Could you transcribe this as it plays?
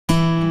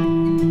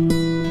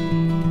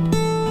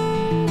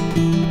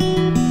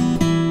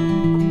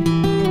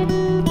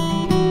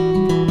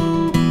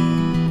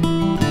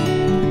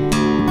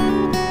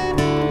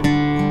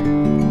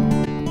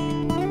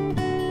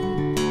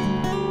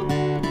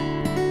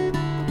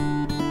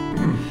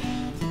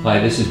Hi,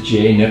 this is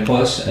Jay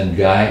Nicholas and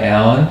Guy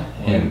Allen,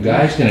 and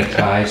Guy's going to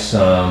tie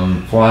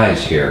some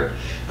flies here.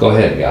 Go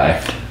ahead,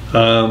 Guy.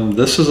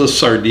 This is a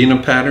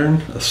Sardina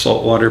pattern, a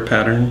saltwater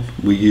pattern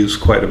we use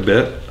quite a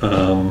bit.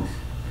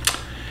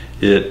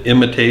 It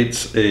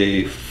imitates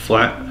a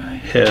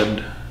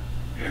flathead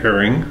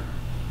herring.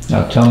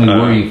 Now tell me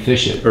where you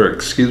fish it. Or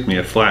excuse me,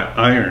 a flat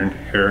iron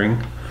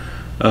herring.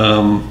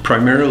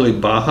 Primarily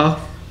Baja.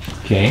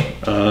 Okay.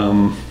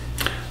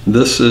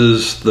 This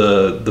is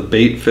the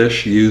bait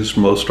fish used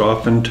most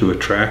often to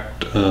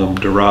attract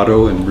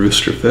dorado and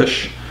rooster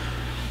fish,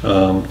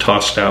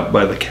 tossed out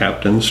by the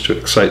captains to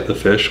excite the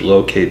fish,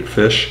 locate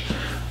fish.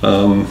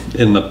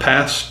 In the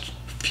past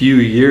few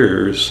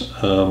years,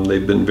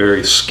 they've been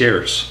very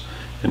scarce,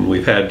 and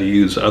we've had to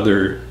use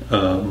other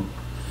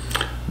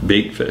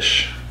bait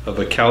fish of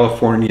a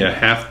California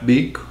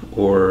half-beak,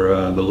 or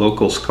the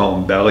locals call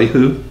them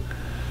ballyhoo.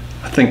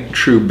 I think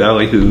true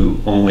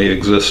ballyhoo only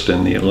exist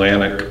in the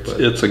Atlantic,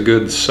 but it's a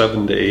good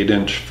 7 to 8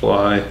 inch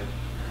fly.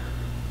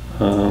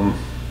 And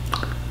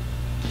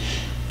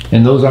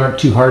those aren't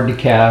too hard to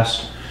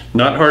cast?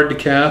 Not hard to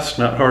cast,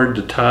 not hard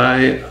to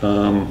tie.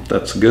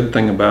 That's a good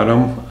thing about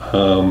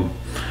them.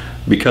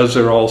 Because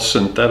they're all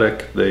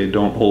synthetic, they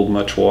don't hold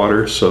much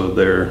water, so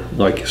they're,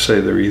 like you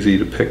say, they're easy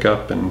to pick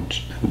up and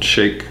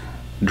shake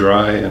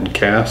dry and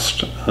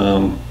cast.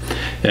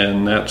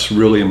 And that's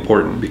really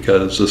important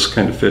because this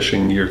kind of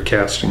fishing, you're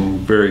casting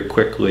very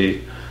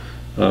quickly,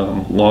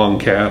 long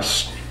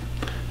casts,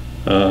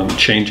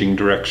 changing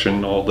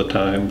direction all the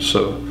time.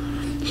 So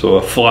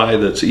a fly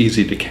that's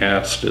easy to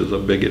cast is a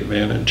big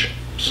advantage.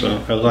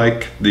 So I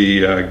like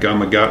the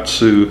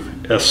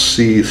Gamakatsu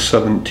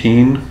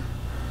SC17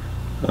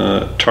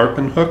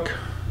 tarpon hook.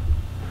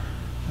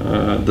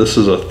 This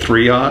is a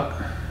 3/0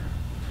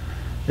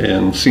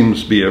 and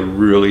seems to be a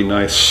really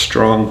nice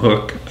strong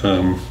hook,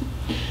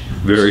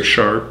 very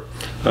sharp.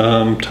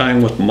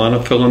 Tying with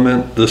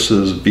monofilament, this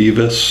is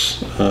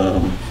Beavis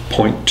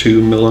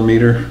 0.2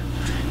 millimeter.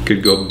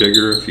 Could go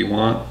bigger if you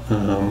want.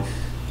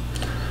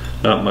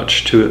 Not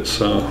much to it,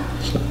 so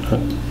not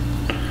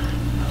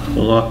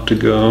a lot to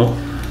go.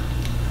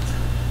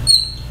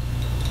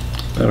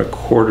 About a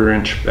 1/4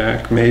 inch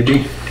back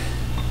maybe.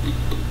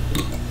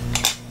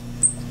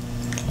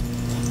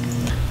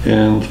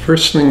 And the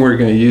first thing we're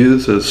going to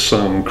use is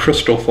some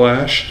crystal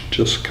flash,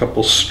 just a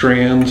couple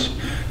strands.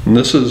 And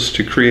this is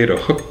to create a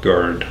hook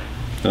guard.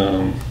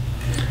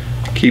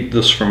 Keep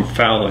this from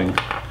fouling.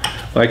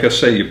 Like I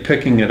say, you're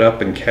picking it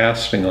up and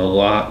casting a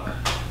lot.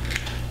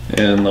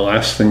 And the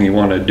last thing you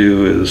want to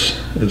do is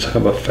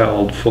have a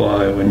fouled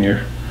fly when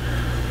you're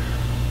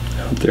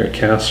out there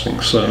casting.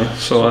 So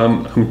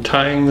I'm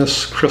tying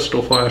this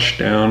crystal flash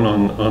down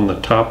on the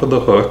top of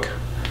the hook.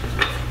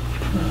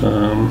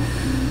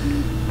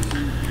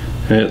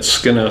 It's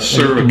going to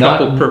serve a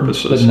couple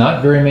purposes. But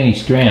not very many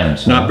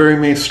strands. Not very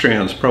many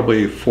strands,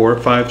 probably 4 or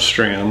 5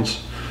 strands.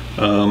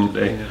 So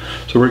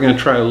we're going to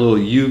try a little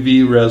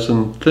UV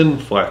resin thin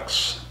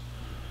flex.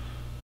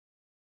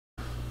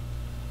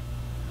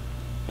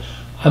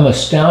 I'm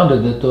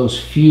astounded that those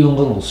few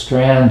little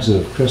strands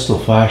of crystal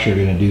flash are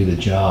going to do the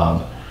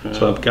job.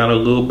 So I've got a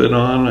little bit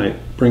on, I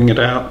bring it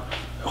out,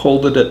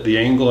 hold it at the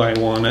angle I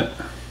want it,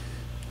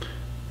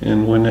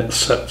 and when it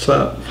sets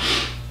up,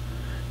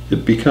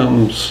 it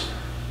becomes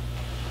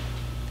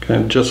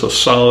kind of just a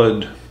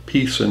solid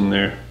piece in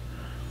there,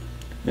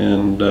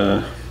 and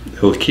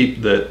it'll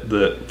keep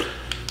the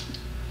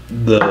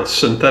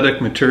synthetic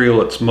material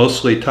that's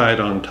mostly tied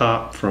on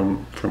top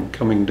from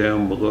coming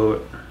down below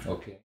it.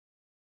 Okay.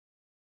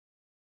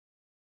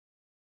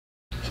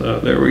 So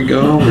there we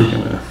go. We're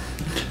gonna,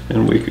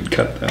 and we could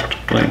cut that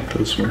length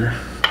as we're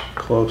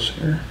close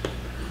here.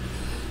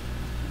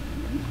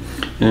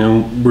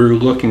 And we're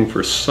looking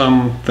for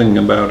something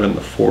about in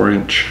the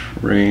 4-inch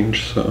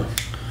range, so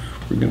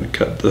we're going to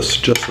cut this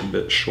just a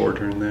bit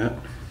shorter than that.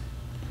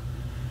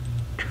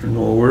 Turn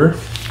over.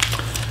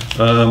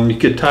 You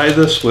could tie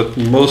this with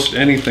most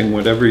anything,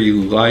 whatever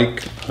you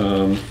like.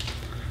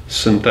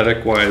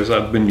 Synthetic wise,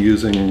 I've been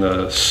using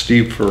the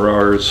Steve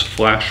Farrar's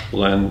Flash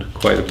Blend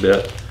quite a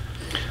bit.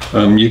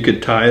 You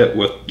could tie it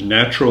with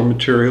natural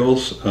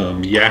materials.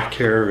 Yak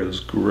hair is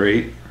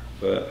great,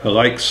 but I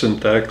like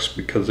synthetics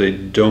because they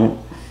don't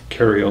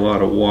carry a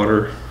lot of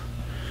water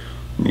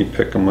when you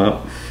pick them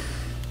up.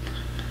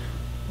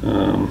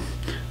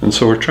 And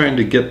so we're trying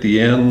to get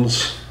the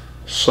ends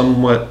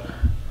somewhat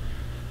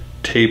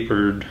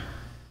tapered,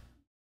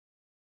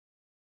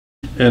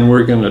 and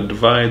we're going to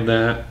divide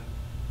that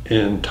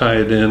and tie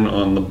it in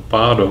on the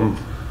bottom,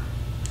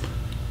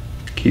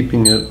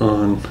 keeping it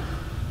on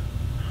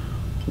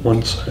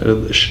one side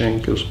of the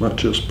shank as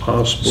much as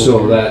possible.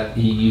 So that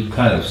you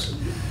kind of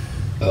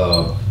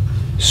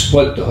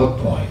split the hook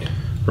point.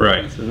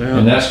 Right.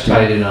 And that's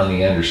tied in on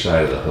the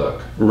underside of the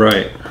hook.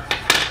 Right.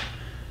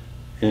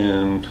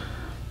 And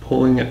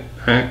pulling it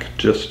back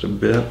just a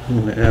bit,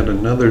 I'm going to add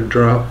another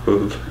drop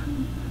of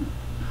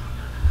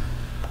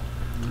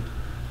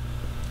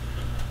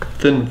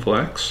thin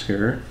flex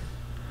here.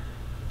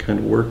 Kind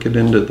of work it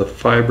into the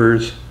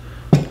fibers,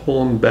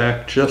 pull them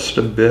back just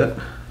a bit,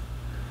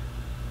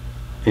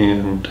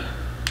 and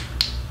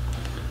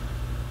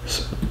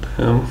set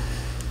them.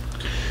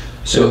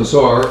 So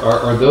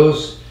are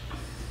those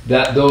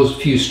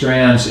few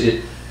strands?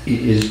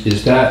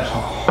 Is that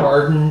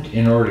hardened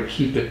in order to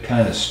keep it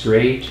kind of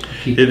straight?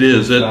 It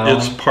is.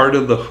 It's part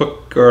of the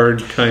hook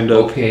guard, kind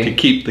of, to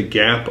keep the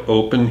gap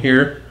open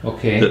here.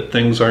 Okay. That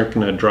things aren't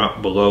going to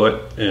drop below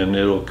it, and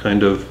it'll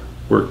kind of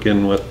work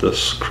in with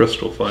this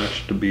crystal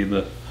flash to be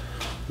the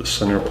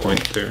center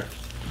point there.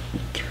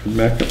 Thread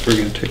back up. We're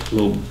going to take a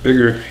little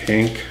bigger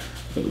hank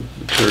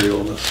of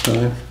material this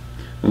time,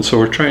 and so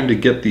we're trying to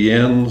get the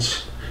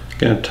ends.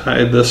 Going to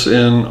tie this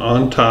in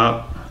on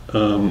top. A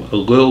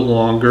little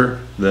longer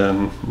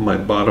than my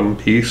bottom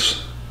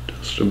piece,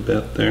 just a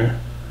bit there.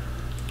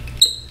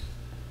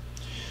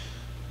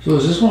 So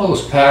is this one of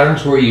those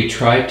patterns where you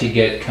try to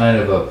get kind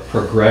of a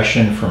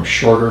progression from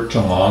shorter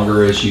to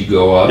longer as you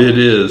go up? It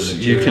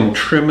is. You can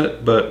trim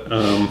it, but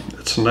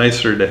it's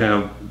nicer to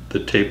have the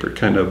taper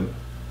kind of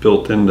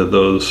built into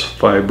those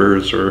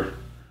fibers. Or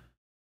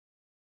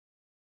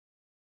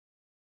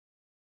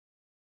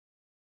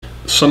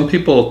some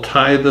people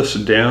tie this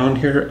down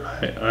here.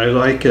 I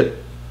like it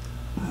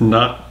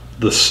not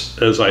this,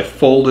 as I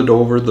fold it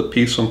over, the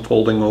piece I'm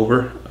folding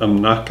over,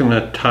 I'm not going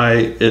to tie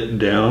it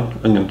down.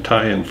 I'm going to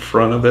tie in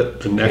front of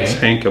it the next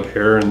hank of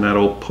hair, and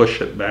that'll push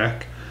it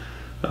back.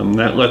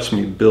 That lets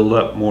me build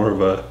up more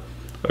of a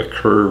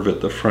curve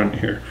at the front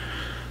here.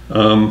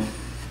 I'm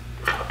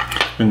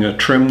going to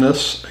trim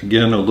this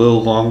again a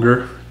little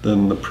longer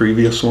than the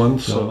previous one.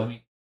 So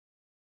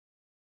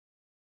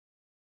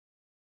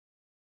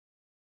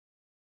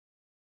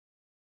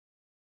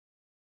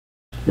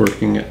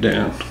working it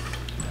down.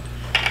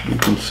 You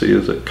can see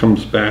as it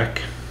comes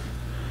back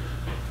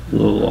a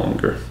little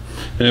longer.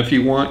 And if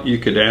you want, you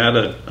could add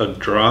a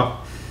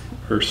drop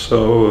or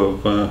so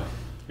of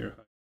your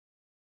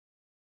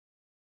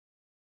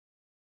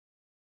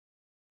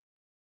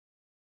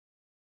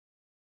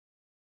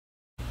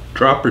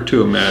drop or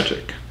two of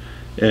magic.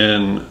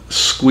 And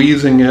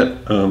squeezing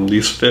it,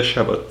 these fish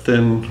have a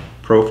thin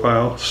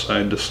profile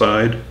side to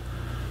side.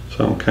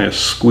 So I'm kind of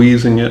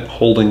squeezing it,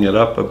 holding it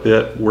up a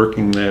bit,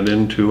 working that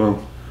into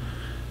them,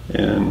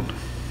 and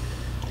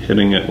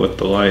hitting it with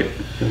the light,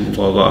 and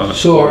voila.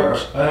 So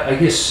I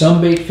guess some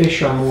bait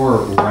fish are more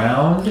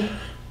round,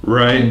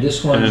 right? And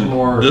this one's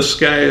more. This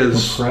guy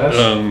is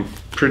compressed?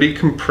 Pretty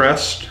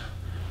compressed,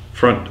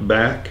 front to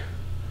back.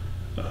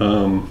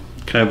 Kind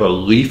of a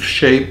leaf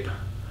shape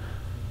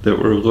that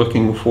we're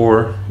looking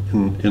for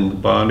in the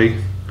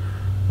body,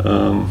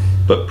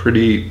 but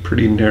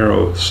pretty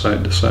narrow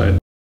side to side.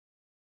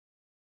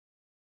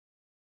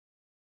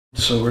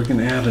 So we're going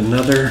to add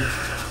another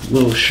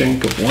little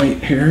shank of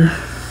white here.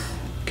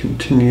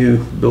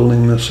 Continue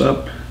building this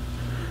up.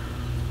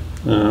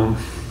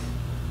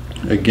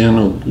 Again,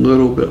 a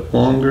little bit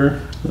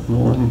longer than the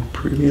one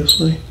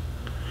previously.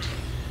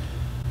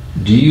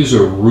 Do you use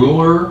a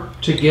ruler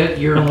to get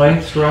your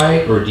length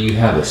right, or do you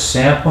have a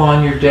sample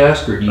on your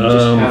desk, or do you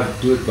just have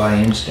to do it by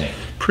instinct?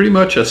 Pretty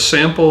much a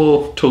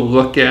sample to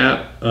look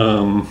at.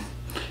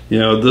 You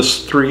know,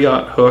 this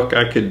 3/0 hook,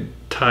 I could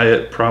tie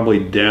it probably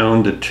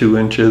down to 2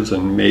 inches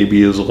and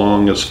maybe as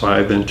long as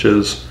 5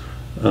 inches.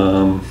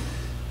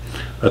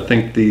 I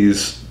think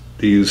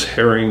these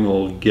herring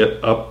will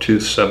get up to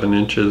 7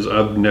 inches.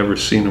 I've never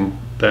seen them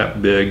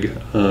that big.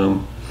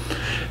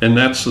 And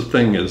that's the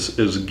thing,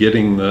 is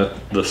getting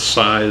the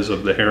size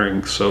of the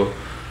herring. So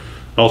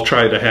I'll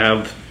try to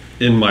have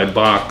in my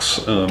box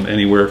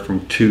anywhere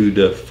from 2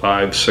 to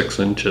 5, 6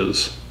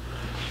 inches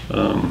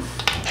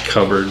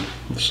covered.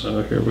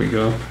 So here we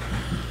go.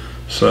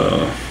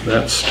 So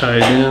that's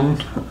tied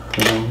in.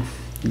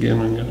 Again,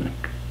 I'm going to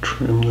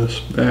trim this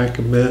back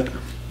a bit.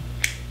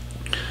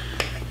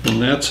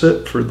 And that's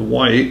it for the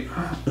white.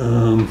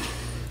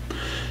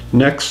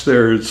 Next,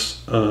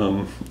 there's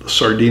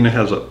Sardina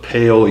has a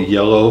pale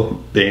yellow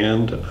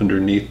band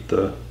underneath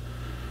the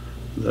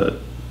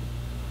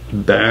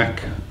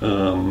back.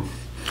 I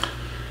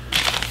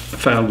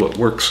found what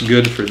works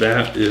good for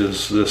that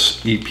is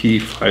this EP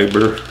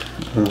fiber,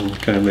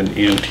 kind of an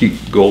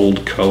antique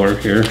gold color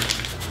here,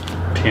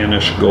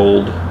 tannish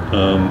gold.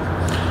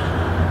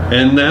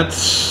 And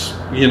that's,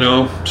 you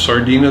know,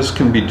 Sardinas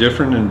can be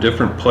different in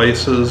different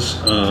places.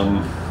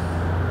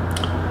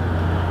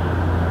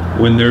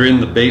 When they're in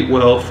the bait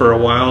well for a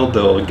while,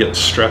 they'll get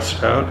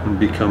stressed out and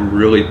become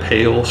really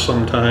pale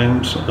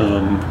sometimes.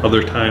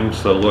 Other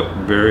times they'll look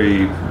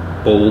very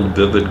bold,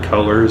 vivid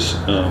colors,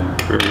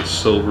 very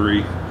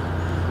silvery.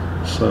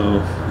 So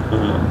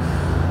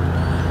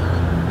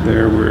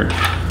there we're.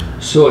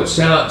 So it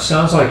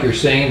sounds like you're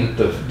saying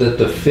that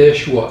the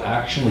fish will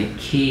actually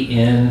key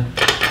in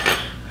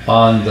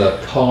on the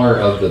color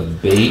of the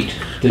bait.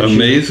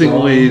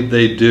 Amazingly,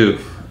 they do.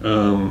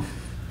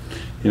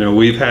 You know,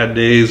 we've had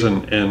days,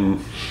 and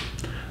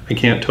I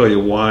can't tell you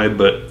why,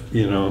 but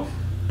you know,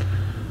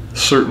 a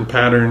certain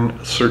pattern,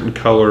 a certain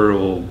color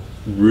will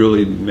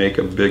really make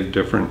a big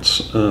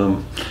difference.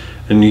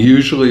 And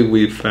usually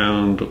we've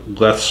found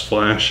less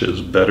flash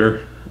is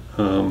better.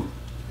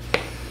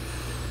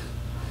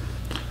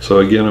 So So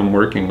again, I'm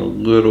working a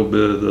little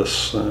bit of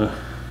this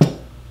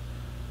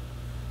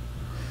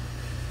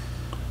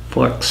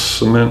flex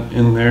cement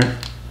in there.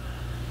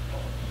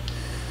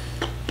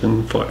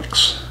 Thin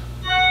flex.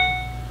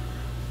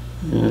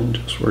 And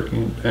just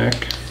working it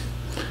back.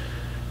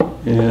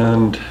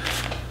 And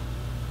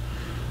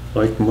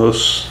like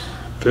most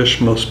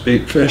fish, most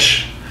bait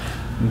fish,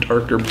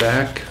 darker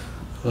back.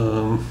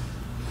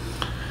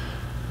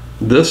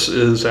 This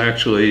is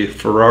actually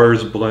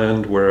Farrar's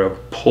blend where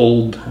I've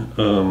pulled,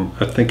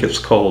 I think it's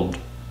called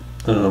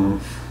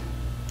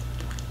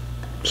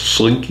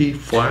Slinky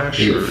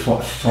Flash, or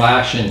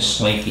Flash and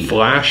Slinky.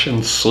 Flash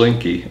and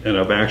Slinky, and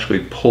I've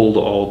actually pulled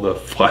all the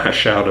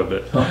flash out of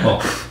it.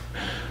 Oh.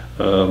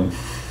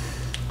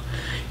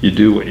 You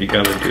do what you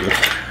gotta do.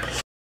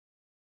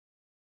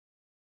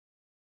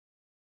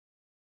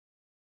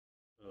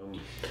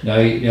 Now,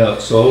 you know,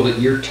 so that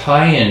your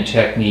tie-in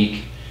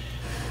technique,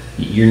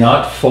 you're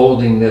not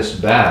folding this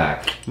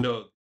back.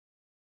 No.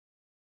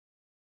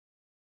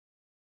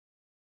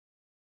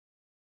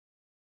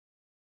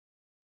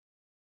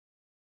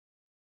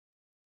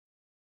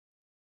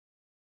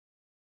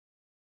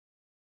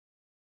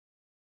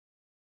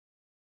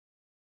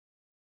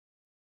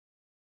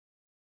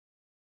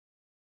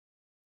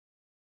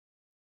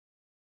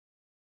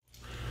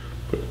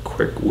 Put a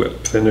quick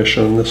whip finish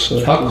on this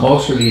side. How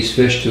close are these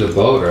fish to the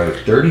boat? Are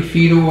they 30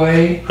 feet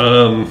away?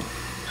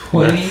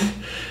 20?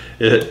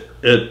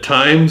 At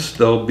times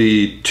they'll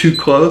be too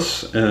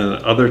close, and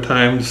other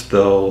times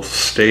they'll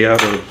stay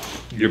out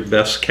of your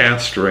best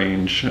cast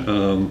range.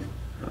 I'm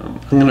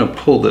going to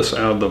pull this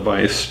out of the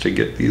vise to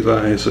get these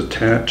eyes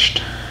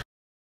attached.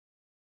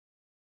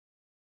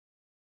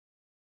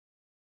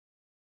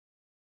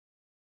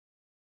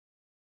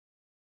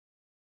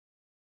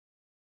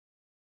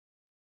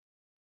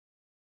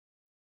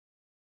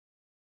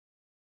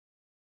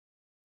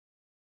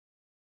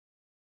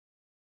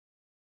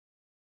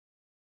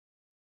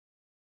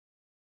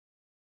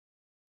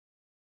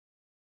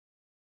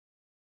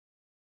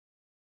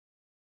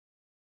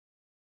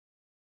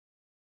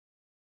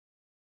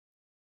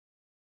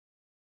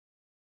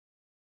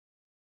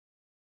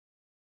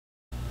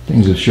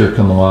 Things have sure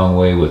come a long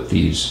way with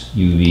these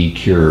UV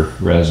cure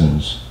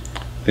resins.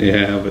 They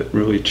have. It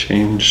really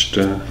changed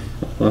a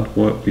lot of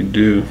what we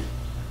do.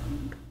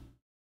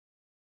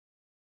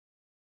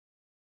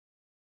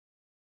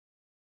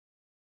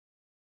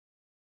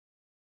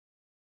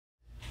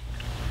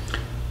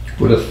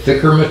 Would a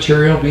thicker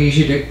material be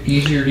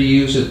easier to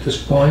use at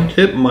this point?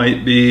 It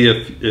might be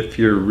if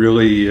you're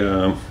really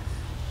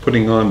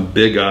putting on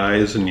big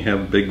eyes and you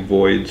have big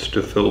voids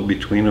to fill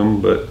between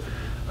them, but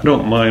I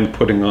don't mind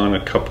putting on a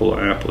couple of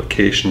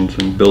applications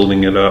and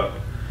building it up.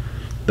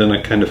 Then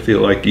I kind of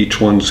feel like each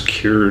one's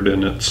cured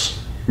and it's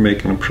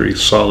making a pretty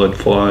solid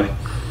fly.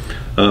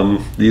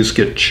 These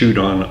get chewed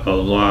on a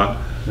lot,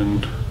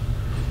 and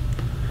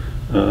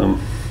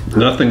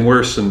nothing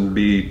worse than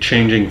be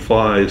changing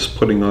flies,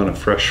 putting on a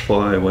fresh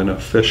fly when a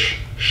fish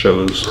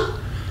shows.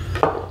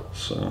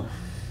 So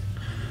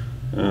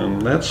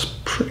that's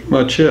pretty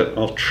much it.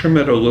 I'll trim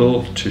it a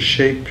little to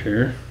shape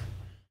here.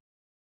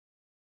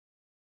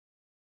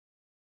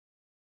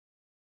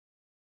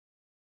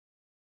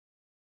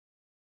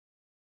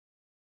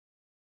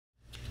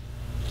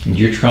 And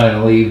you're trying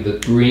to leave the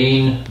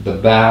green, the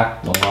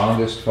back, the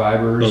longest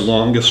fibers? The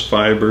longest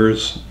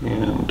fibers,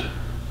 and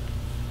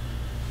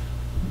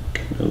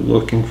kind of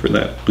looking for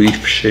that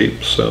leaf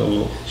shape, so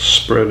we'll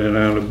spread it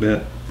out a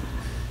bit.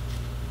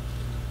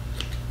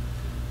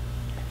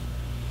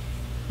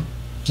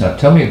 Now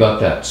tell me about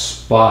that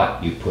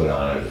spot you put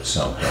on it at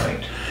some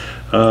point.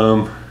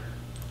 The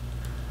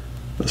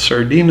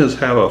Sardinas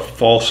have a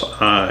false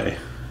eye,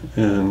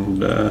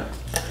 and and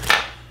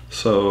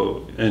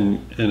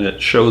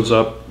it shows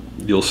up.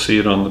 You'll see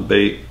it on the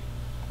bait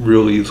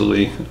real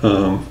easily,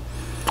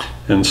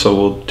 and so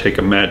we'll take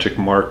a magic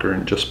marker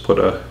and just put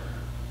a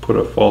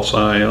false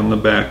eye on the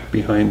back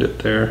behind it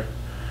there.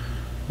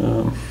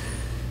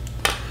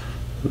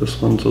 This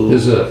one's a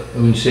little.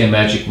 When you say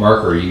magic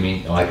marker, you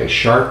mean like a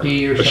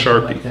Sharpie or something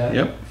Sharpie. like that?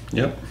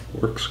 Yep,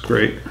 works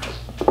great.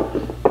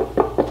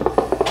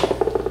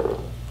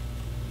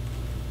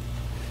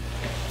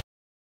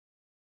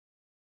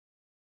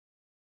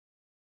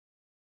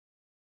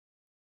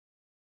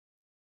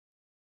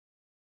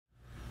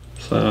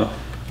 So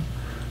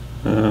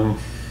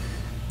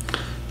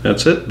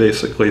that's it,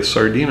 basically,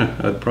 Sardina.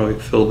 I'd probably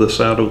fill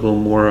this out a little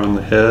more on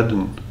the head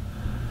and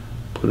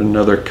put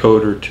another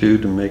coat or two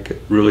to make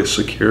it really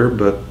secure,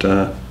 but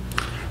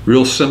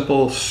real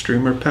simple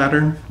streamer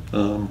pattern,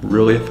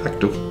 really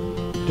effective.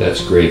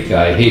 That's great,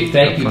 Guy. Hey,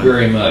 thank you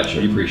very much.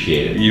 I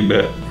appreciate it. You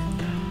bet.